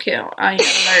aloud, it don't count. I ain't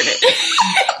gotta learn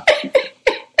it.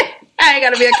 I ain't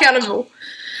gotta be accountable.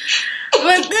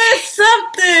 But there's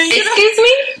something. Excuse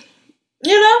me?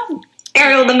 You know?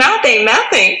 Ariel, the math ain't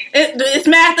mathing. It's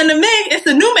math in the mix. It's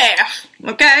the new math.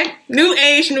 Okay? New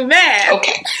age, new math.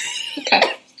 Okay.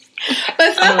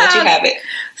 But somehow, I'm gonna let you have it.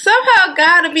 Somehow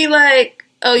God to be like,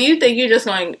 oh, you think you're just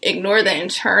going to ignore the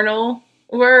internal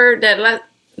word that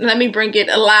let me bring it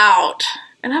aloud.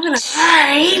 And I'm like,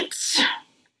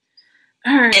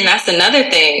 all right. And that's another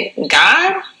thing.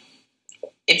 God,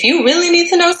 if you really need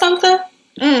to know something,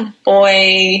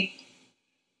 boy,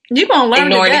 you're going to learn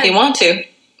ignore today. it if you want to.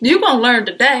 You're going to learn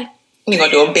today. You're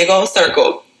going to do a big old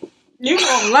circle. You're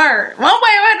going to learn. One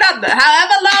way or another.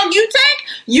 However long you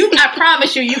take, I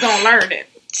promise you're going to learn it.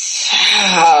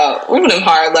 One of them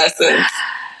hard lessons.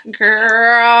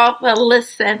 Girl, well,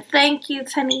 listen. Thank you,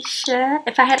 Tanisha.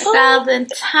 If I had 1,000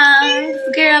 times,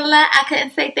 girl, I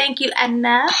couldn't say thank you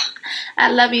enough.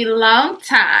 I love you long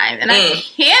time. And I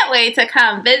can't wait to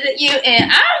come visit you.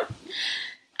 And I'm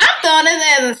throwing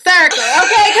this in a circle,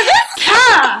 okay? Because it's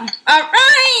time. All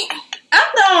right? I'm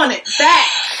throwing it back.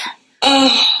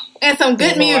 And some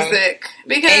good music.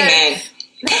 Because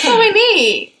that's what we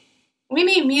need. We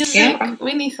need music. Yeah.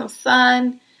 We need some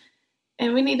sun.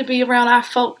 And we need to be around our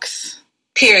folks.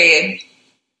 Period.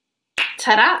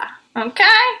 Ta-da. Okay?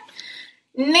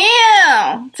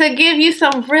 Now, to give you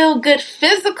some real good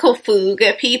physical food,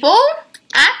 good people,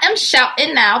 I am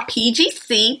shouting now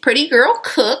PGC, Pretty Girls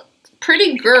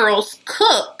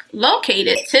Cook,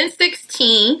 located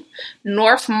 1016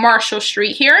 North Marshall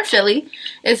Street here in Philly.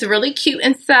 It's really cute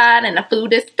inside and the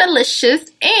food is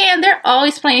delicious and they're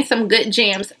always playing some good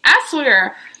jams. I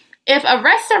swear, if a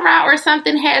restaurant or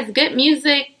something has good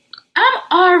music, I'm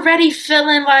already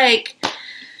feeling like,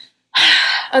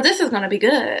 oh, this is going to be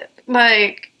good.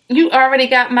 Like, you already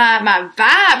got my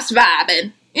vibes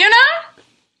vibing, you know?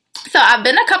 So I've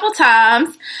been a couple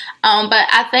times, but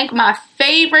I think my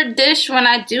favorite dish when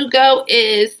I do go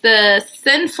is the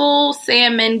Sinful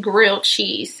Salmon Grilled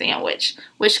Cheese Sandwich,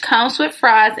 which comes with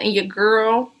fries, and your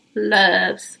girl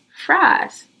loves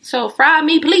fries. So fry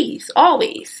me, please,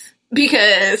 always,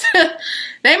 because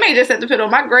they may just have to put on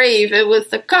my grave. It was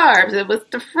the carbs, it was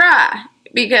the fry,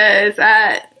 because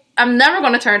I'm never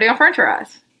going to turn down french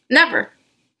fries. Never.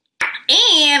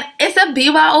 And it's a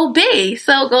BYOB,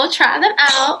 so go try them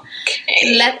out.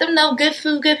 Okay. Let them know Good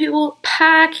Food, Good People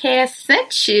podcast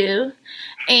sent you.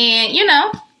 And, you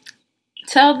know,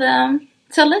 tell them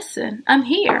to listen. I'm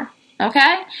here,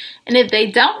 okay? And if they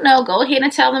don't know, go ahead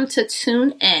and tell them to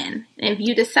tune in. If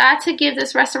you decide to give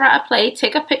this restaurant a play,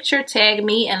 take a picture, tag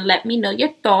me, and let me know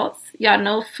your thoughts. Y'all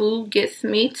know food gets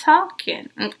me talking,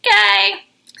 okay?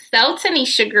 So,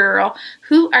 Tanisha girl,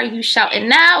 who are you shouting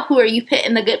now? Who are you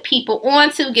putting the good people on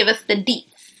to? Give us the deets.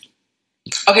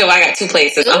 Okay, well, I got two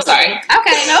places. Ooh. I'm sorry.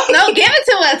 Okay, no, give it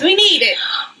to us. We need it.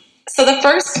 So the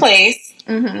first place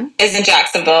is in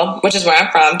Jacksonville, which is where I'm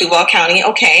from, Duval County.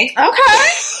 Okay.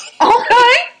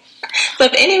 Okay. So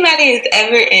if anybody is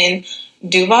ever in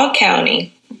Duval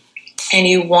County and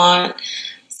you want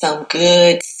some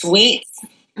good sweets,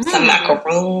 some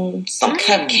macaroons, some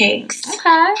cupcakes.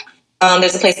 Okay.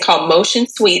 There's a place called Motion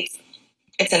Sweets.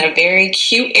 It's in a very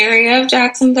cute area of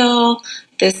Jacksonville.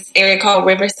 This area called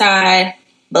Riverside,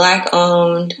 Black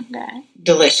owned,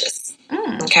 delicious.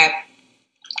 Okay.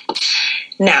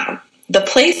 Now, the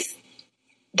place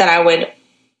that I would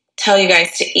tell you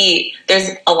guys to eat, there's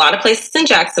a lot of places in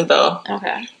Jacksonville.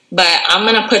 Okay. But I'm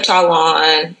going to put y'all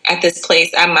on at this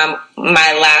place at my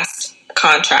last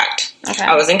contract. Okay.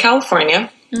 I was in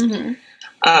California.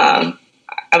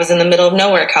 I was in the middle of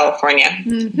nowhere, California.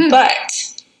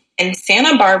 But in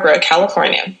Santa Barbara,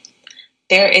 California,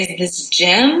 there is this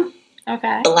gem,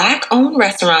 Black-owned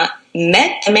restaurant,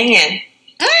 Met the Man.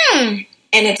 And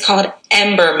it's called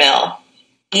Ember Mill.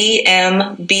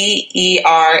 EMBERMILL.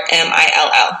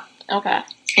 Okay.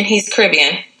 And he's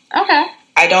Caribbean. Okay.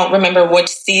 I don't remember which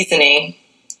seasoning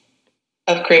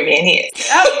of Caribbean he is.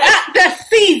 Oh, the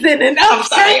seasoning. I'm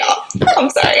sorry,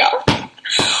 y'all.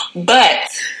 But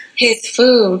his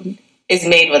food is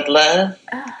made with love.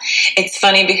 It's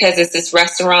funny because it's this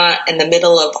restaurant in the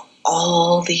middle of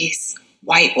all these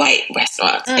white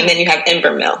restaurants. And then you have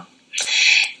Ember Mill.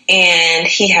 And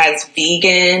he has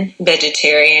vegan,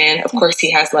 vegetarian. Of course,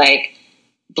 he has like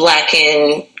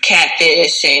blackened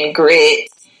catfish and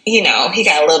grits. You know, he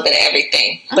got a little bit of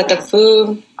everything. But the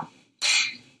food,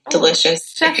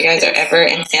 delicious. If you guys are ever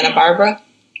in Santa Barbara,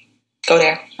 go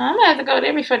there. I'm going to have to go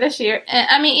there before this year. And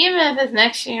I mean, even if it's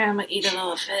next year, I'm going to eat a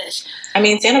little fish. I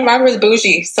mean, Santa Barbara is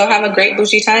bougie. So have a great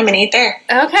bougie time and eat there.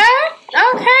 Okay.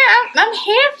 I'm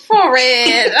here for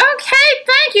it. Okay,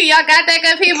 thank you. Y'all got that,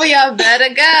 good people. Y'all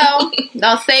better go.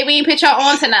 Don't say we ain't put y'all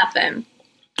on to nothing.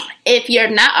 If you're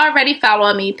not already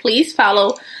following me, please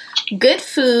follow Good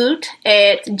Food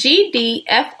at GDFOOD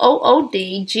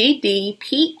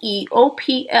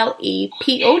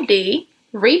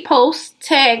repost,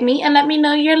 tag me, and let me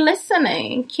know you're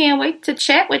listening. Can't wait to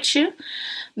chat with you.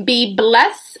 Be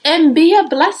blessed and be a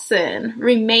blessing.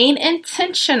 Remain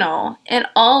intentional and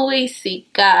always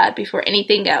seek God before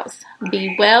anything else.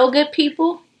 Be well, good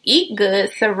people. Eat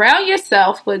good. Surround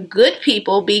yourself with good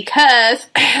people because,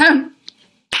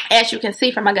 as you can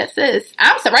see from my gut sis,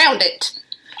 I'm surrounded.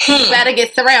 You better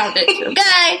get surrounded,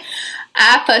 okay?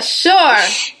 I for sure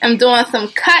am doing some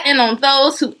cutting on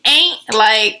those who ain't.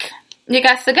 Like, you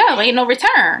got to go. Ain't no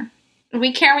return.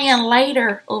 We carrying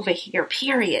lighter over here,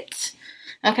 period.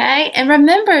 Okay? And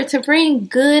remember to bring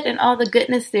good and all the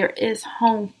goodness there is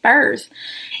home first.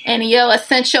 And yo,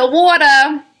 essential water.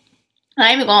 I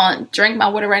ain't even going to drink my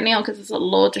water right now because it's a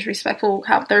little disrespectful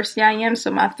how thirsty I am.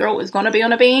 So my throat is going to be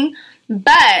on a bean.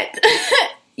 But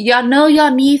y'all know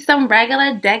y'all need some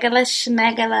regular, degular,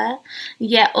 schmegula,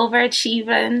 yet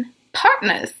overachieving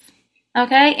partners.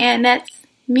 Okay? And that's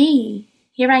me.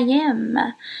 Here I am.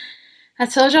 I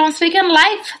told you I'm speaking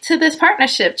life to this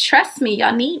partnership. Trust me,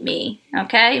 y'all need me.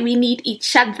 Okay? We need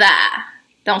each other.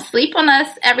 Don't sleep on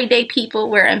us, everyday people.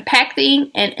 We're impacting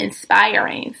and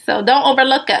inspiring. So don't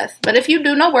overlook us. But if you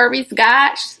do, no worries.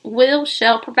 God's will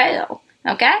shall prevail.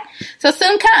 Okay? So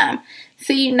soon come.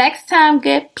 See you next time,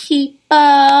 good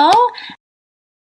people.